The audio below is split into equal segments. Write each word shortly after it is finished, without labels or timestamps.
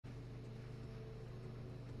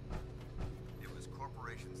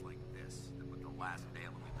corporations like this that put the last nail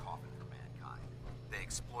in the coffin for mankind. They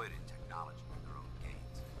exploited technology for their own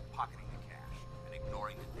gains, pocketing the cash and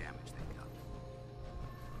ignoring the damage they've done.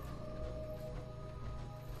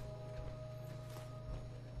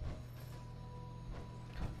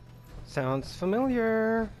 Sounds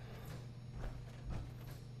familiar.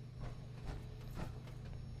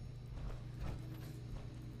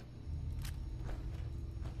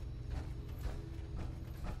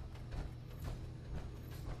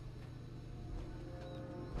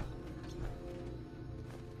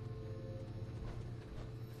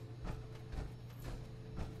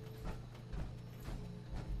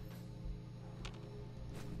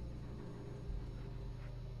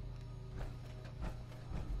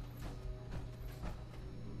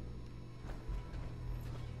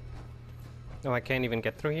 Oh, I can't even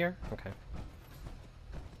get through here? Okay.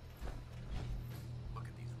 Look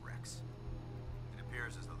at these wrecks. It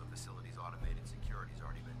appears as though the facility's automated security's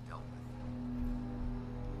already been dealt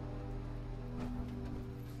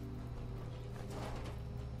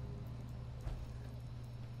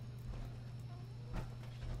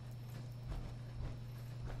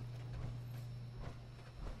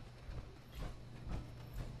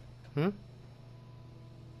with. Hmm?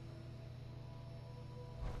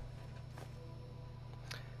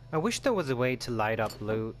 I wish there was a way to light up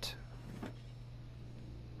loot.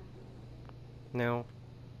 No.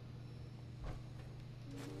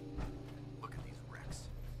 Look at these wrecks.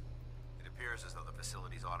 It appears as though the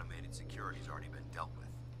facility's automated security's already been dealt with.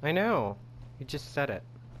 I know. You just said it.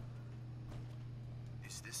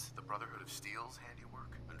 Is this the Brotherhood of Steel's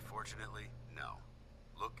handiwork? Unfortunately, no.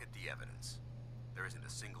 Look at the evidence. There isn't a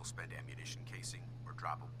single spent ammunition casing or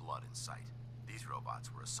drop of blood in sight. These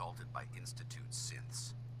robots were assaulted by Institute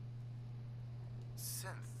synths.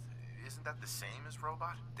 Synth? Isn't that the same as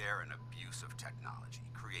robot? They're an abuse of technology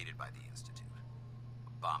created by the Institute.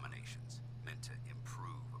 Abominations meant to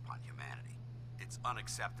improve upon humanity. It's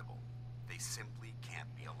unacceptable. They simply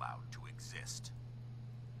can't be allowed to exist.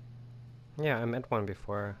 Yeah, I met one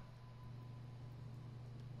before.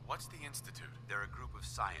 What's the Institute? They're a group of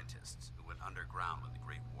scientists who went underground when the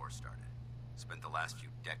Great War started. Spent the last few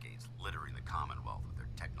decades littering the Commonwealth with their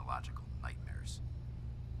technological nightmares.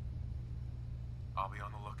 I'll be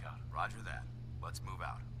on the lookout. Roger that. Let's move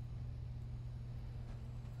out.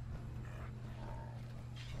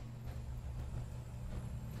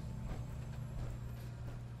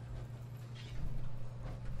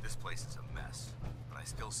 This place is a mess, but I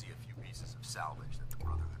still see a few pieces of salvage that the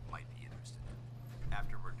Brotherhood might be interested in.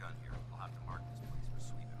 After we're done here, we'll have to mark this place for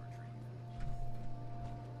sweep and retrieve.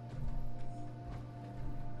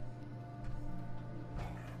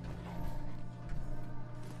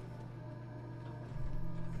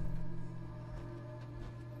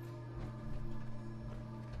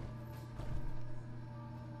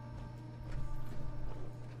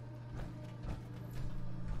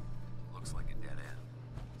 Looks like a dead end.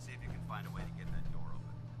 See if you can find a way to get that door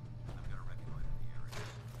open. I'm gonna reconnoiter the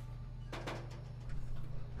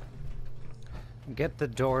area. Get the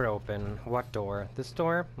door open. What door? This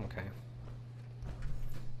door? Okay.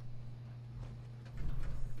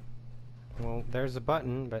 Well, there's a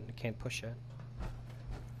button, but I can't push it.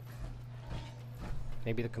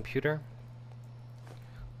 Maybe the computer?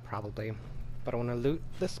 Probably. But I want to loot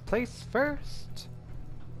this place first.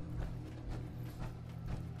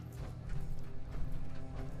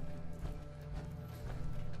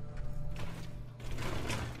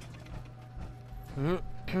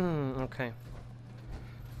 Okay.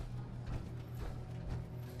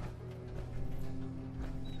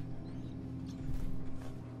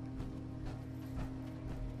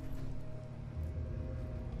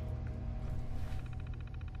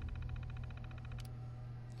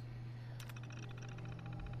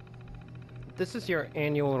 This is your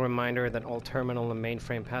annual reminder that all terminal and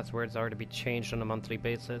mainframe passwords are to be changed on a monthly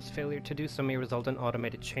basis. Failure to do so may result in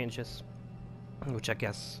automated changes, which I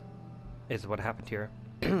guess is what happened here.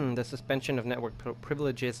 The suspension of network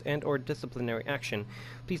privileges and or disciplinary action.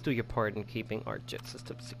 Please do your part in keeping our JIT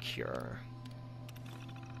system secure.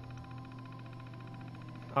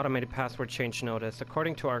 Automated password change notice.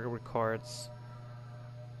 According to our records,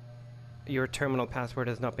 your terminal password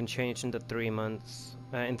has not been changed in 3 months.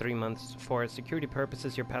 In 3 months. For security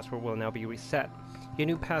purposes, your password will now be reset. Your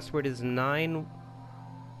new password is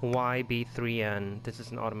 9YB3N. This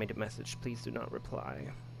is an automated message. Please do not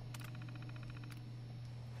reply.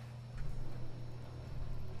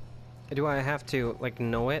 Do I have to, like,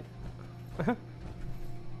 know it?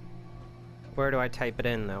 Where do I type it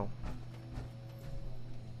in, though?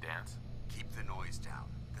 Dance? Keep the noise down.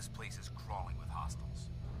 This place is crawling with hostiles.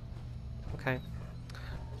 Okay.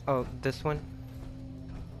 Oh, this one?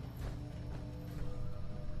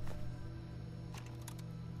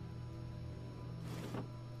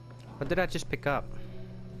 What did I just pick up?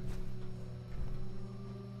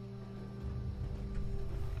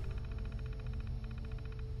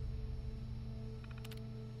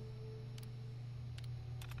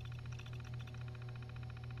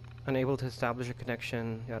 Unable to establish a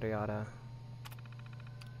connection, yada yada.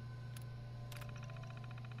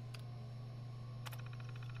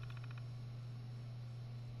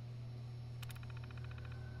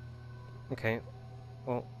 Okay,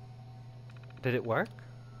 well, did it work?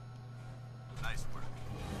 Nice work.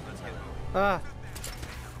 Let's get moving. Ah!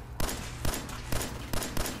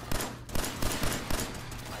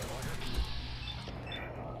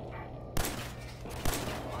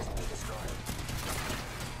 Must be destroyed.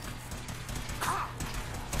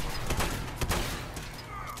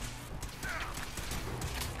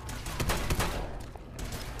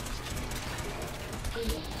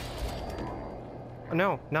 Oh,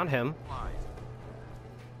 no, not him. Flies.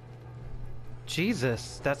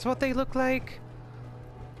 Jesus, that's what they look like?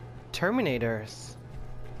 Terminators.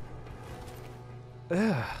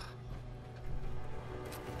 Ugh.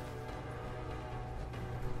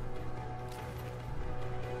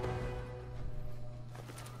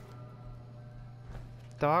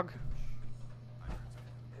 Dog?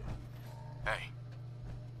 Hey,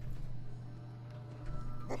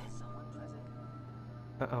 Someone present.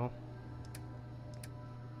 Uh-oh.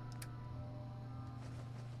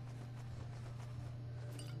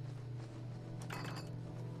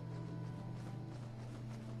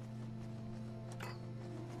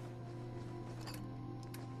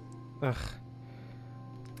 Ugh.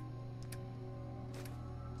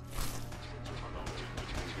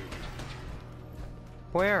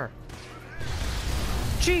 Where?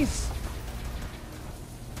 Jeez!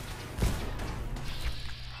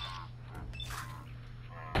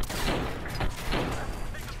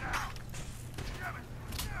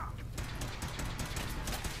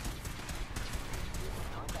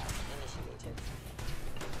 Contact initiated.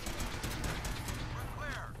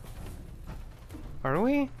 Are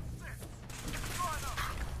we?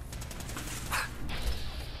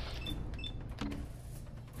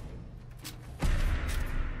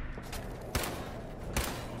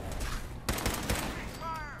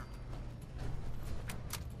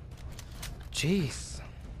 Jeez.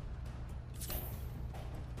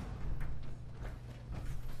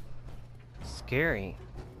 Scary.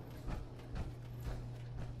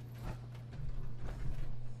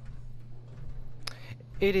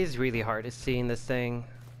 It is really hard to see in this thing.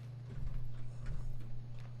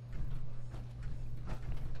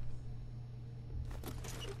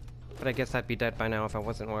 But I guess I'd be dead by now if I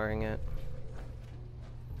wasn't wearing it.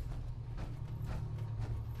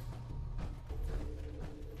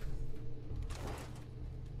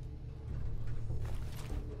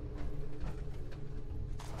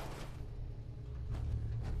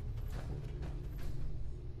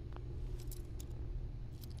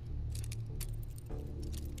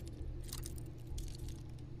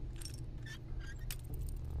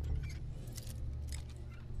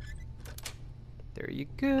 There you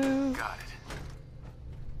go. got it.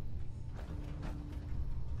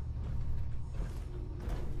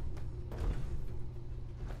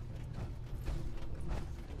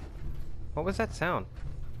 What was that sound?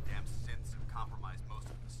 Damn synths have compromised most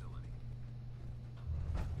of the facility.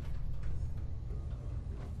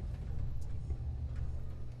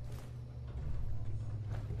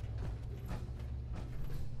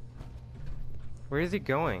 Where is he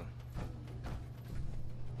going?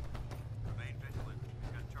 Remain vigilant.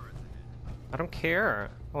 We've got turrets ahead. I don't care.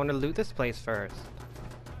 I want to loot this place first.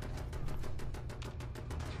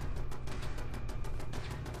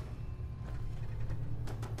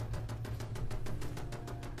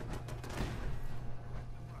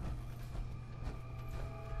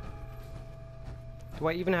 Do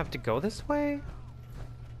I even have to go this way?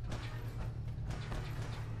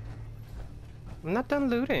 I'm not done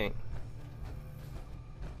looting.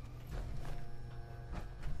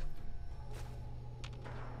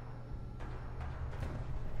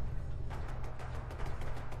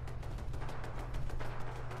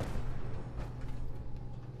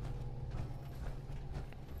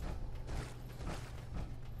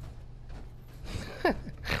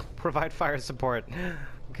 Provide fire support.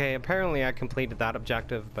 Okay, apparently I completed that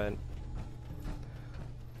objective, but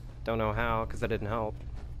don't know how, because that didn't help.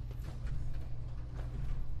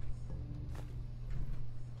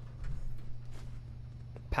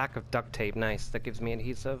 Pack of duct tape, nice. That gives me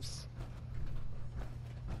adhesives,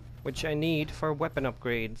 which I need for weapon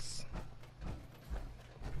upgrades.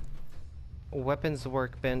 Weapons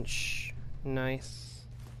workbench, nice.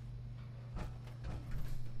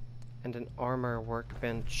 And an armor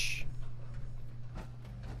workbench.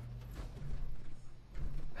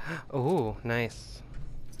 Ooh, nice.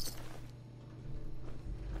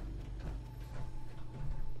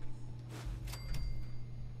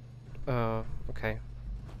 Okay.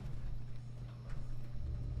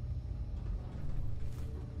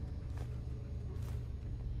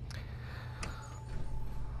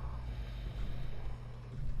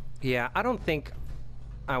 Yeah, I don't think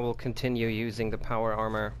I will continue using the power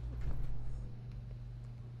armor.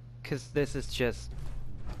 'Cause this is just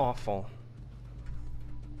awful.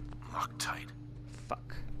 Lock tight.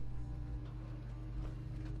 Fuck.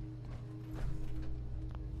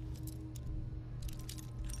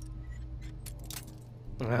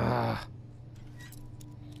 Ah.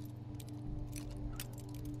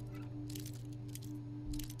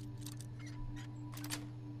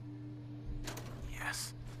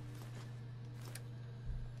 Yes.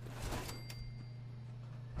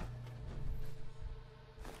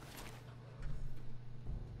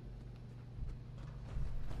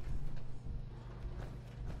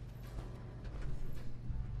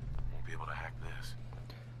 Won't be able to hack this.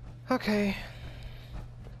 Okay.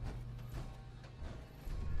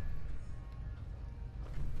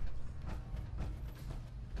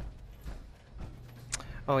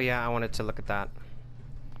 Oh yeah, I wanted to look at that.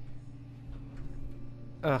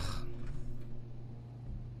 Ugh.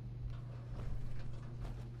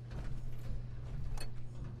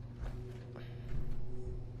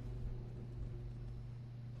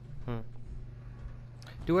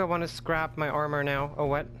 Do I want to scrap my armor now? Oh,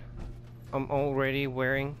 what? I'm already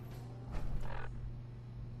wearing.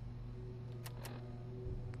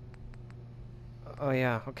 Oh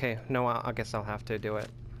yeah, okay. No, I guess I'll have to do it.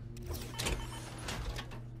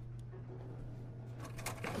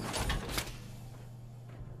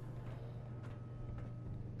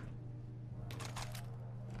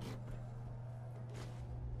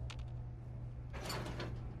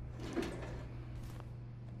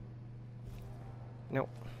 Nope.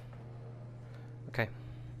 Okay.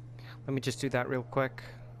 Let me just do that real quick.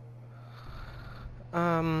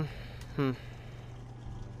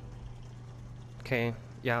 Okay.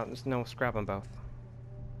 Yeah, no, scrap them both.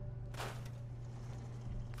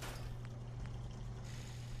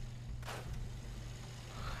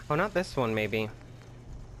 Oh, not this one, maybe.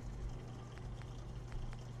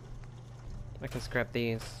 I can scrap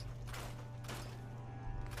these.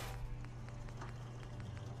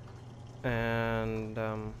 And,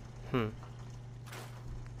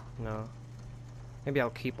 no. Maybe I'll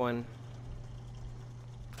keep one.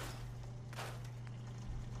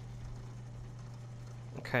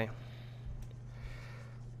 Okay.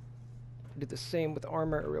 Do the same with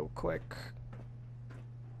armor real quick.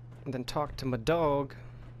 And then talk to my dog.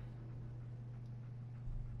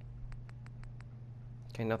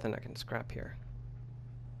 Okay, nothing I can scrap here.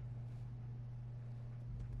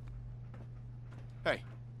 Hey.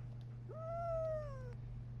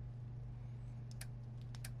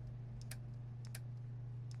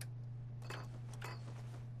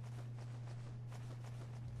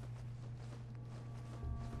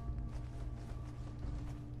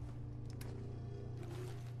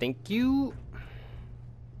 Thank you.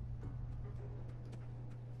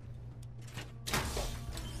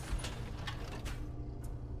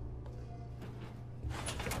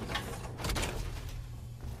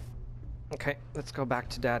 Okay, let's go back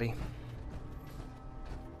to Daddy.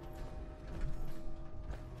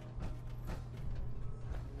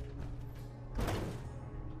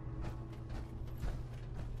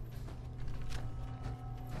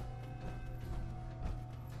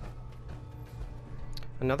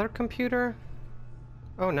 Another computer?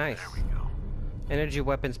 Oh, nice. There we go. Energy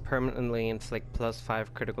weapons permanently inflict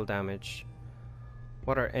 +5 critical damage.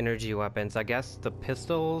 What are energy weapons? I guess the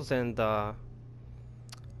pistols and the...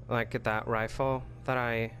 like that rifle that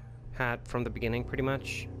I had from the beginning, pretty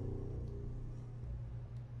much.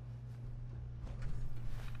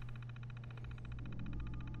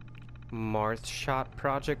 Mars shot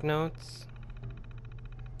project notes.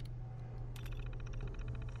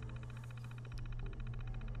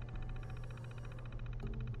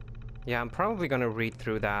 Yeah, I'm probably gonna read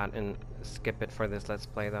through that and skip it for this Let's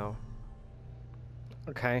Play, though.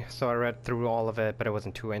 Okay, so I read through all of it, but it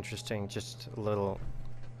wasn't too interesting. Just a little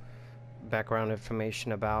background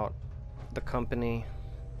information about the company.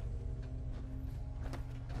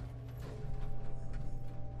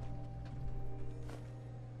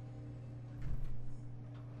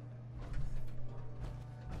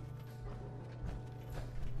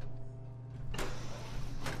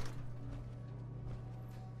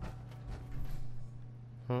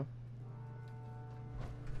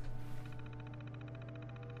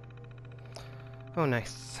 Oh,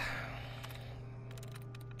 nice.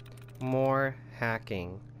 More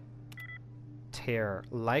hacking. here.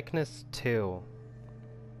 Likeness 2.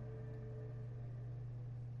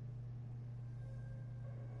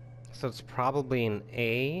 So it's probably an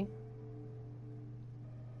A.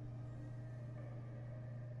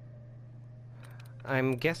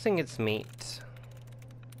 I'm guessing it's meat.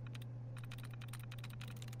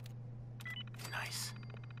 Nice.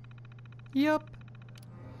 Yup.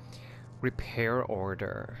 Repair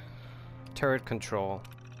order. Turret control.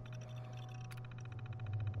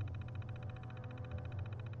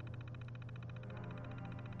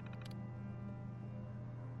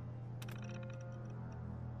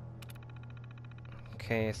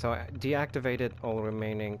 Okay, so I deactivated all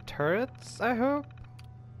remaining turrets, I hope?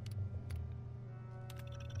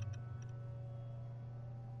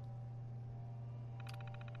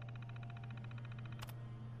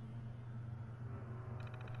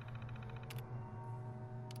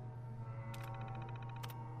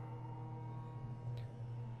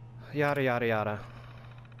 Yada yada yada.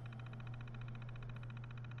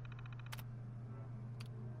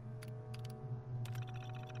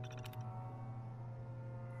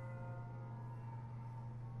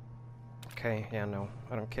 Okay, yeah, no,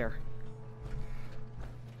 I don't care.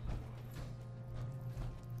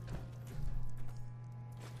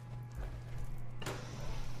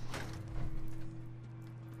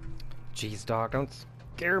 Jeez, dog, don't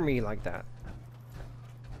scare me like that.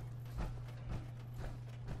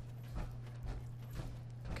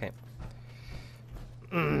 Okay.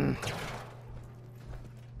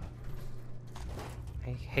 I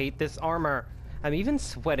hate this armor. I'm even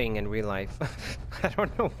sweating in real life. I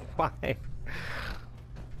don't know why.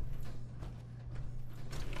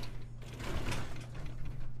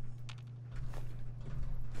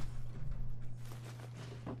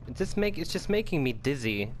 It's just making me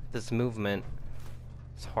dizzy, this movement.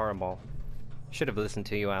 It's horrible. Should have listened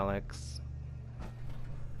to you, Alex.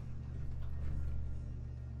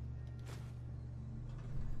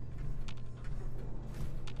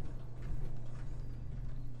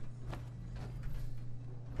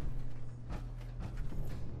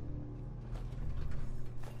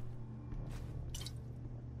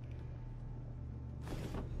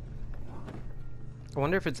 I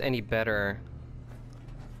wonder if it's any better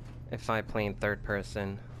if I play in third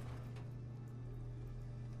person.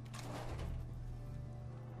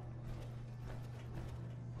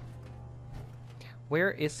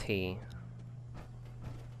 Where is he?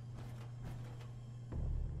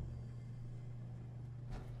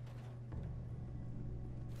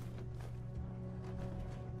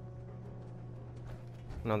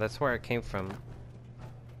 No, that's where it came from.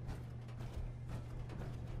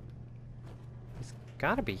 He's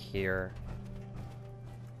gotta be here.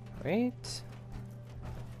 Right?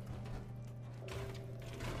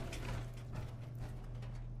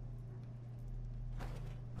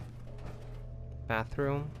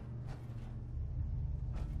 Bathroom?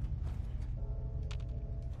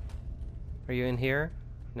 Are you in here?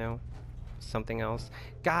 No? Something else?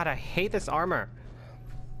 God, I hate this armor!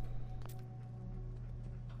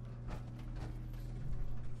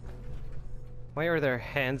 Why are there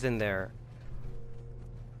hands in there?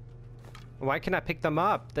 Why can I pick them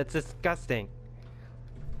up? That's disgusting.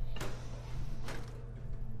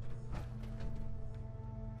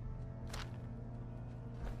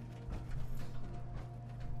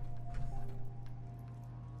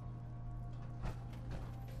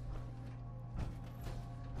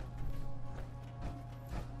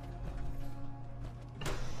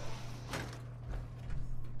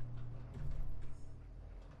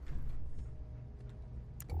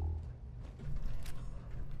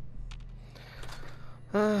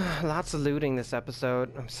 Lots of looting this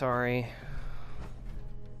episode. I'm sorry.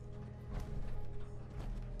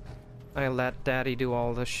 I let Daddy do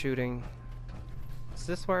all the shooting. Is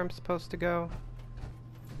this where I'm supposed to go?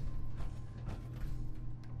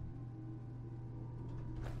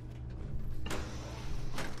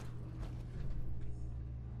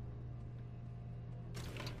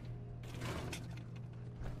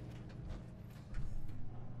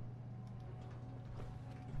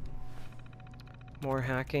 More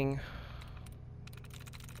hacking.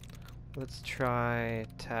 Let's try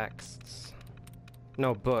texts.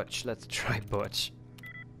 No, Butch. Let's try Butch.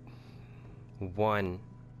 1.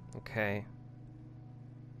 Okay.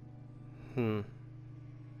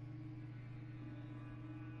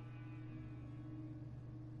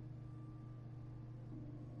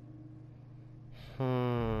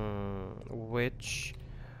 Which?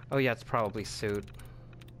 Oh yeah, it's probably suit.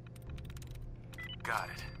 Got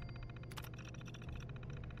it.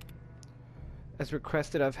 As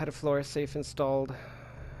requested, I've had a floor safe installed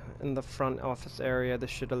in the front office area. This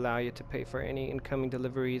should allow you to pay for any incoming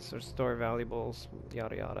deliveries or store valuables,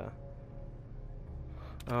 yada yada.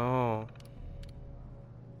 Oh.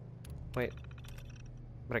 Wait.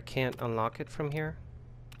 But I can't unlock it from here?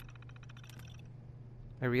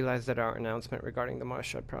 I realize that our announcement regarding the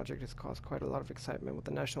Marshall project has caused quite a lot of excitement with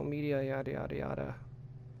the national media, yada yada yada.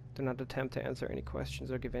 Do not attempt to answer any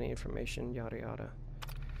questions or give any information, yada yada.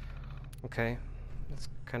 Okay, that's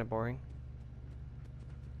kind of boring.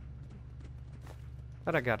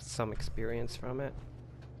 But I got some experience from it.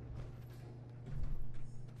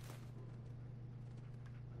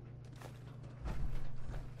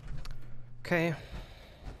 Okay.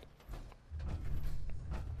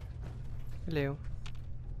 Hello.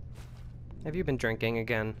 Have you been drinking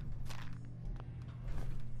again?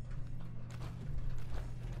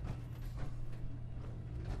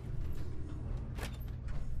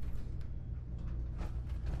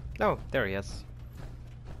 Oh, there he is.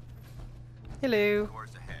 Hello.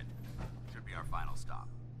 Doors ahead. Should be our final stop.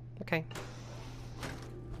 Okay.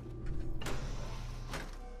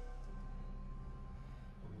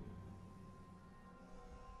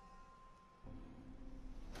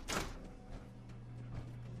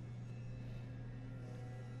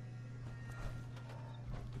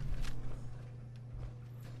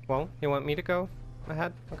 Well, you want me to go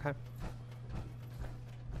ahead? Okay.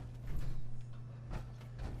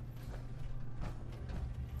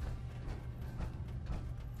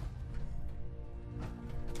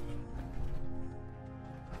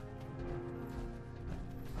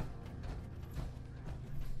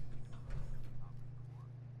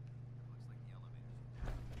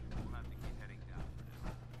 We'll have to keep heading down for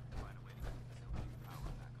now. Find a way to get the facility's power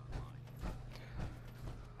back online.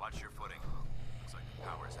 Watch your footing. Looks like the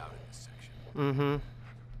power's out in this section. Mm-hmm.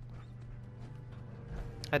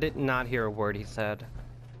 I did not hear a word he said.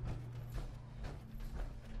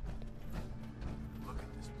 Look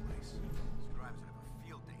at this place. Scribes would have a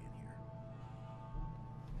field day in here.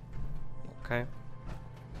 Okay.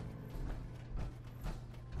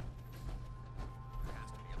 There has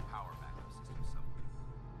to be a power backup system somewhere.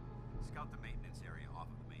 Scout the maintenance area off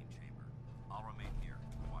of the main chamber. I'll remain here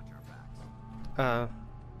to watch our backs.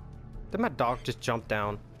 Did my dog just jump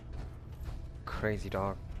down? Crazy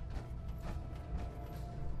dog.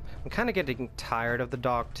 I'm kind of getting tired of the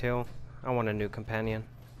dog too. I want a new companion.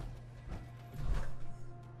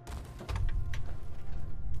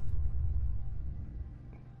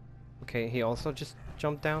 Okay, he also just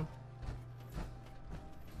jumped down.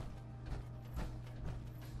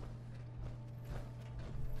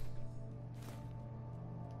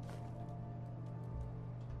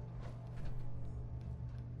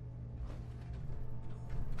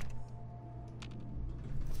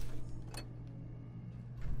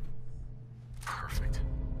 Perfect.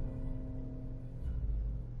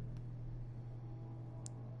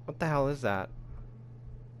 What the hell is that?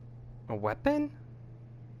 A weapon?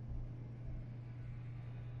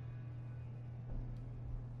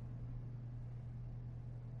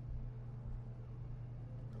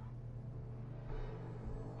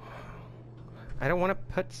 I don't want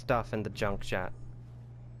to put stuff in the junk jet.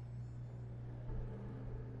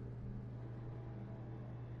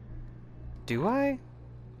 Do I?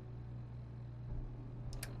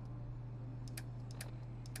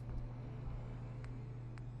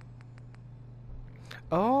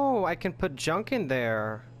 Oh, I can put junk in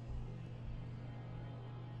there.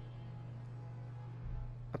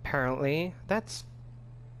 Apparently, that's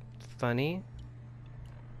funny.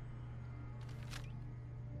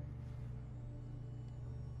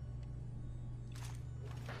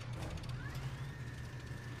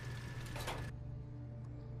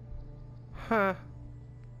 Huh.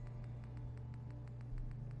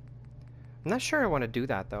 I'm not sure I want to do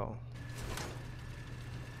that though.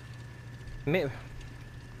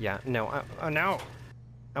 Yeah, no, no.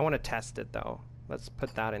 I want to test it though. Let's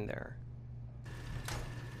put that in there.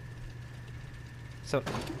 So.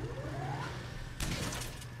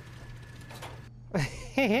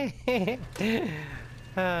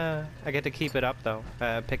 I get to keep it up though.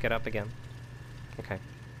 Pick it up again. Okay.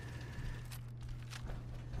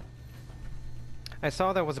 I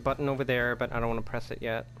saw there was a button over there, but I don't want to press it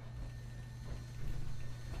yet.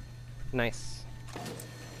 Nice.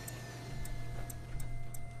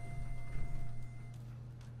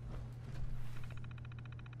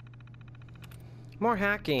 More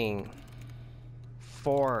hacking.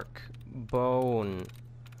 Fork. Bone.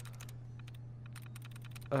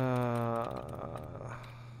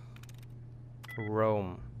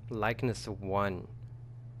 Rome. Likeness 1.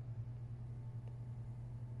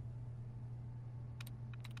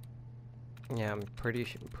 Yeah, I'm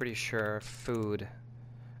pretty sure food.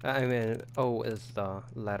 I mean, O is the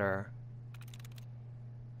letter.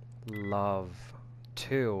 Love.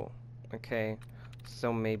 2. Okay.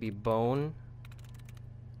 So maybe bone.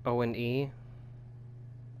 O and E.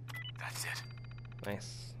 That's it.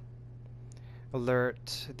 Nice.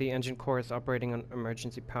 Alert. The engine core is operating on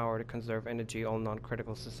emergency power to conserve energy. All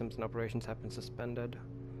non-critical systems and operations have been suspended.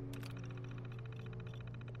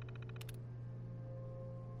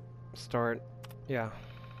 Start. Yeah.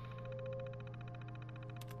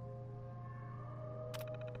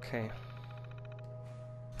 Okay.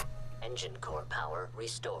 Engine core power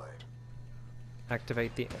restored.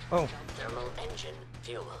 Activate the... Oh! Thermal engine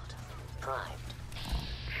fueled. Primed.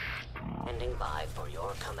 Ending by for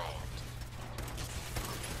your command.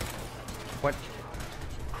 What?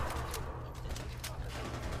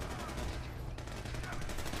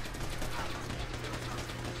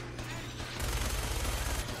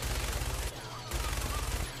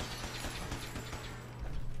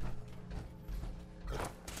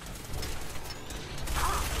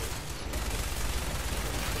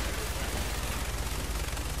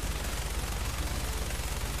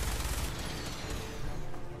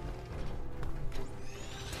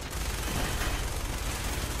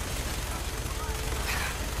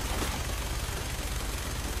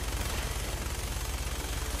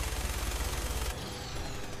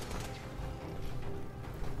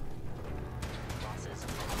 Losses.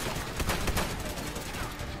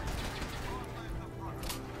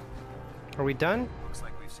 Are we done? Looks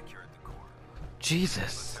like we've secured the core.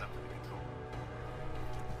 Jesus. Set up for the control room.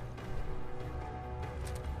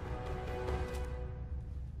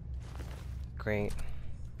 Great.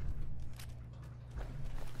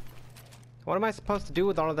 What am I supposed to do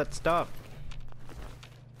with all of that stuff?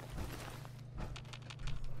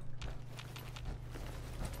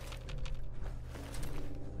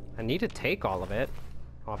 I need to take all of it,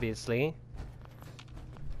 obviously.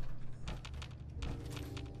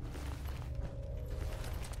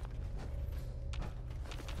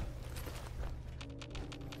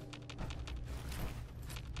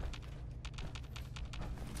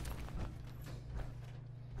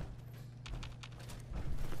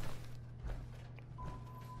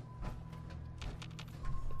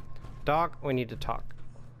 Doc, we need to talk.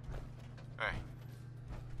 Hey.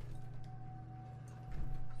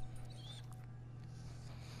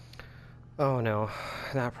 Oh no,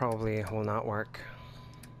 that probably will not work.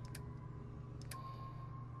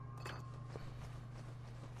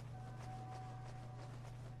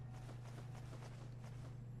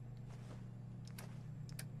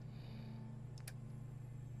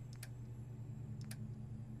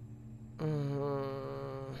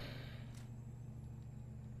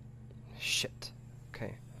 Shit.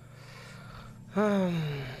 Okay.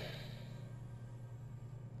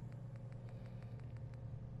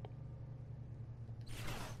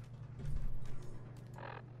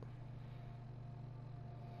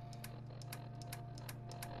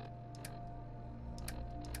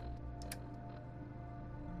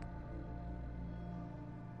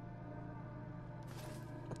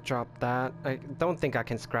 Drop that. I don't think I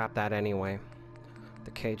can scrap that anyway.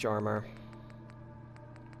 The cage armor.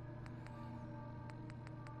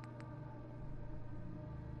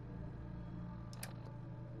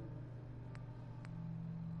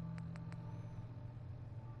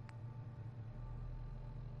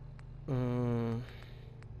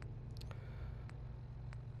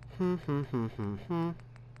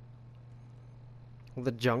 Well,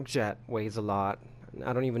 the junk jet weighs a lot.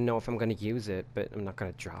 I don't even know if I'm gonna use it, but I'm not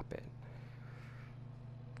gonna drop it.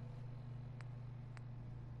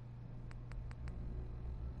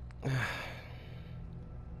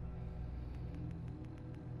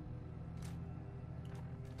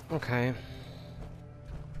 Okay.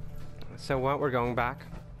 So what? We're going back?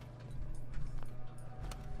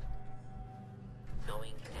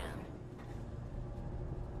 Going now.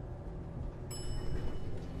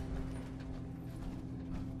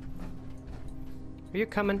 Are you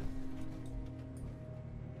coming?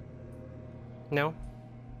 No?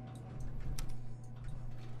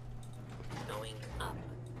 Going up.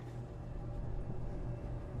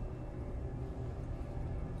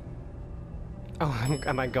 Oh,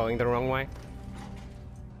 am I going the wrong way?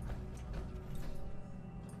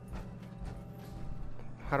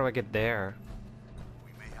 How do I get there?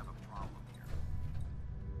 We may have a problem here.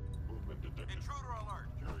 Movement detected. Intruder alert!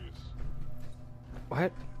 Curious.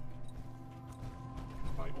 What?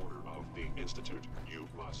 By order of the Institute, you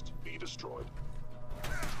must be destroyed.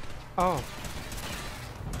 Oh.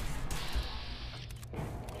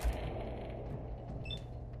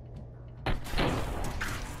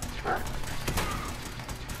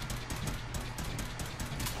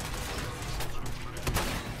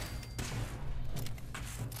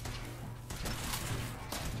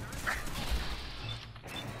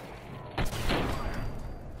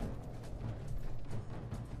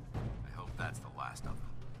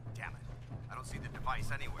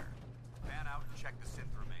 device anywhere. Fan out and check the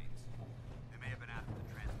synth remains. They may have been after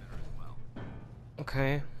the transmitter as well.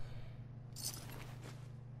 Okay.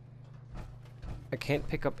 I can't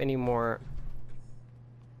pick up any more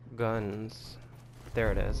guns.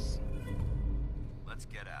 There it is. Let's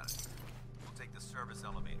get at it. We'll take the service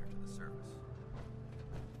elevator to the surface.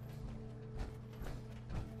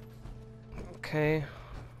 Okay.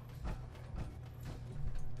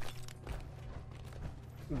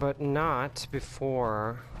 But not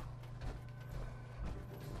before...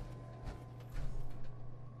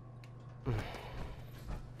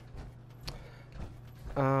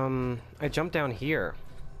 I jumped down here.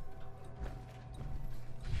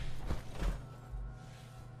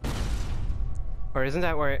 Or isn't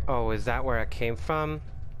that where oh, is that where I came from?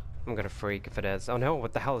 I'm gonna freak if it is. Oh no,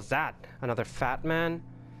 what the hell is that? Another fat man?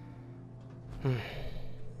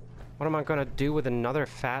 What am I gonna do with another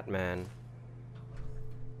fat man?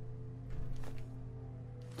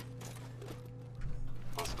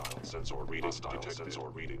 Hostile sensor reading. Hostile sensor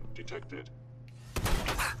reading detected.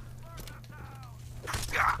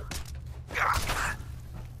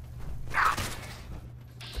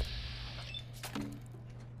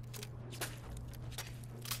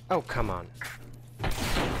 Oh, come on.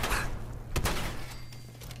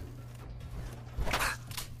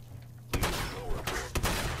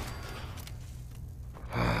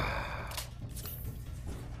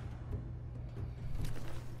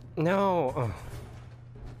 No. Oh.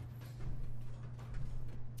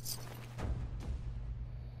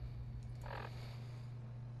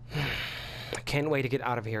 I can't wait to get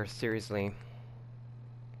out of here, seriously.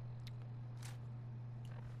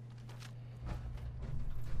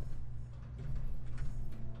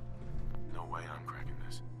 No way I'm cracking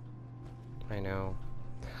this. I know.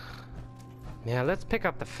 Yeah, let's pick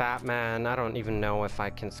up the fat man. I don't even know if I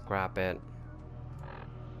can scrap it.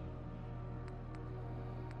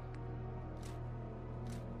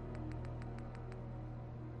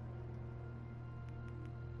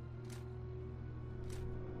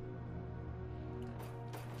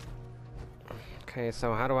 Okay,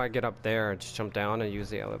 so how do I get up there? Just jump down and use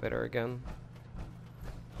the elevator again?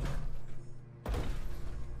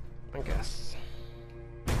 I guess.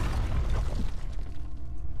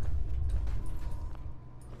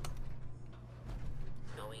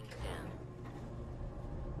 Going down.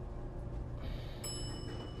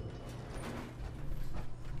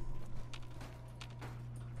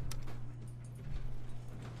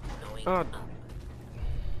 Going Oh. up.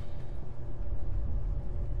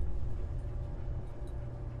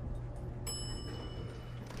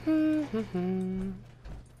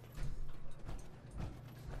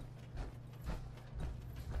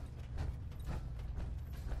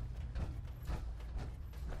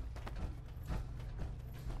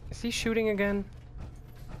 Is he shooting again?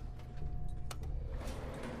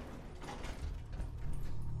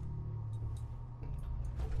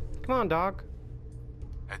 Come on, dog.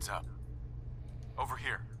 Heads up. Over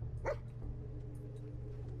here.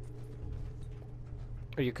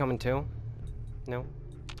 Are you coming too? No?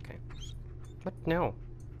 Okay. What? No.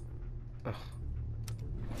 Ugh.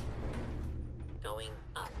 Going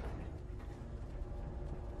up.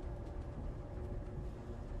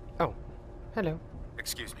 Oh. Hello.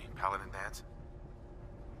 Excuse me, Paladin Dance?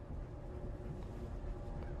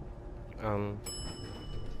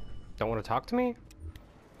 Don't want to talk to me?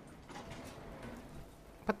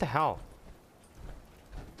 What the hell?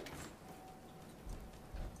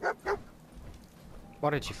 What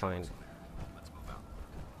did you find? Let's move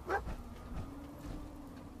out.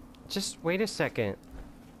 Just wait a second.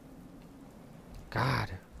 God.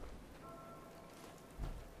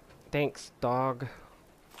 Thanks, dog.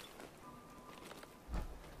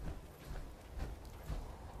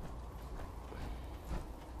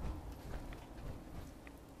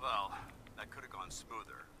 Well, that could have gone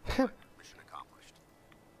smoother. But mission accomplished.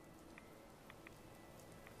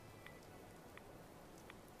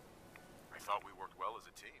 I thought we worked well as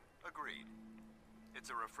a team. Agreed. It's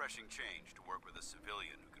a refreshing change to work with a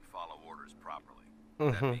civilian who can follow orders properly.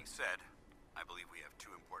 Mm-hmm. That being said, I believe we have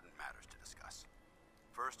two important matters to discuss.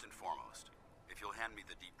 First and foremost, if you'll hand me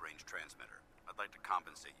the deep-range transmitter, I'd like to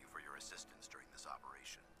compensate you for your assistance during this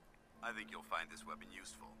operation. I think you'll find this weapon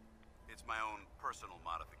useful. It's my own personal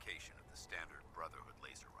modification of the standard Brotherhood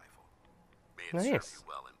laser rifle. May it serve Nice. you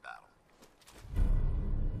well in battle.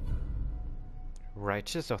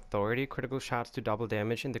 Righteous Authority. Critical shots do double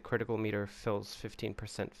damage and the critical meter fills 15%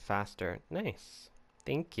 faster. Nice.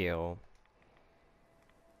 Thank you.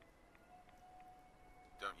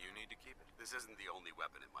 Don't you need to keep it? This isn't the only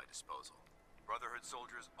weapon at my disposal. Brotherhood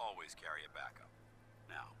soldiers always carry a backup.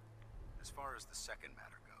 Now, as far as the second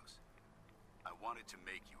matter goes, I wanted to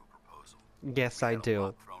make you a proposal. Yes, We I had a do.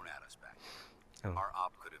 lot thrown at us back then. Oh. Our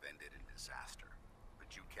op could have ended in disaster,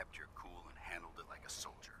 but you kept your cool and handled it like a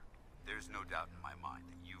soldier. There's no doubt in my mind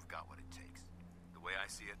that you've got what it takes. The way I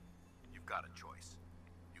see it, you've got a choice.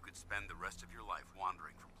 You could spend the rest of your life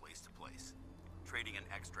wandering from place to place, trading an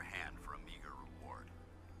extra hand for a meager reward.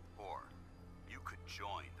 Or you could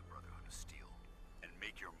join the Brotherhood of Steel and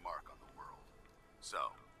make your mark on the world.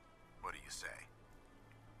 So, what do you say?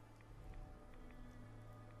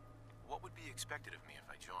 What would be expected of me if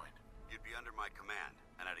I joined? You'd be under my command,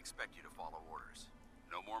 and I'd expect you to follow orders.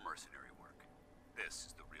 No more mercenary work.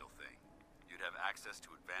 This is the real thing. You'd have access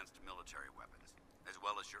to advanced military weapons, as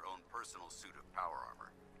well as your own personal suit of power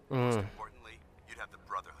armor. Most importantly, you'd have the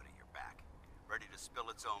Brotherhood at your back, ready to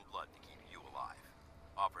spill its own blood to keep you alive.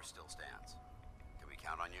 Offer still stands. Can we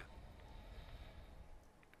count on you?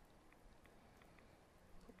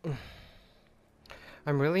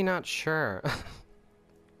 I'm really not sure.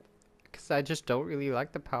 Because I just don't really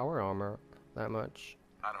like the power armor that much.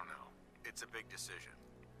 I don't know. It's a big decision,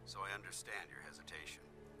 so I understand your hesitation.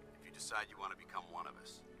 If you decide you want to become one of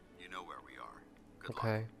us, you know where we are. Good luck.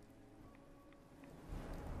 Okay.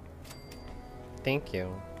 Thank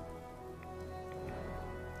you.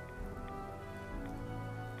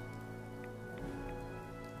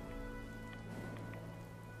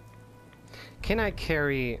 Can I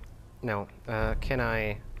carry... No, can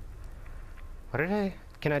I... What did I...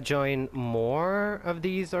 Can I join more of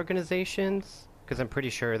these organizations? Because I'm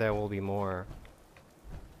pretty sure there will be more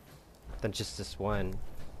than just this one.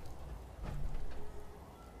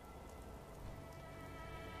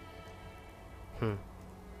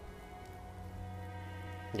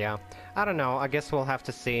 Yeah, I don't know. I guess we'll have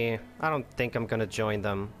to see. I don't think I'm gonna join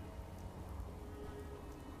them.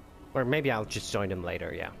 Or maybe I'll just join them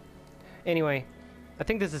later, yeah. Anyway, I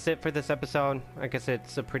think this is it for this episode. I guess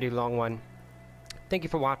it's a pretty long one. Thank you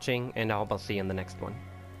for watching, and I'll see you in the next one.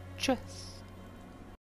 Cheers!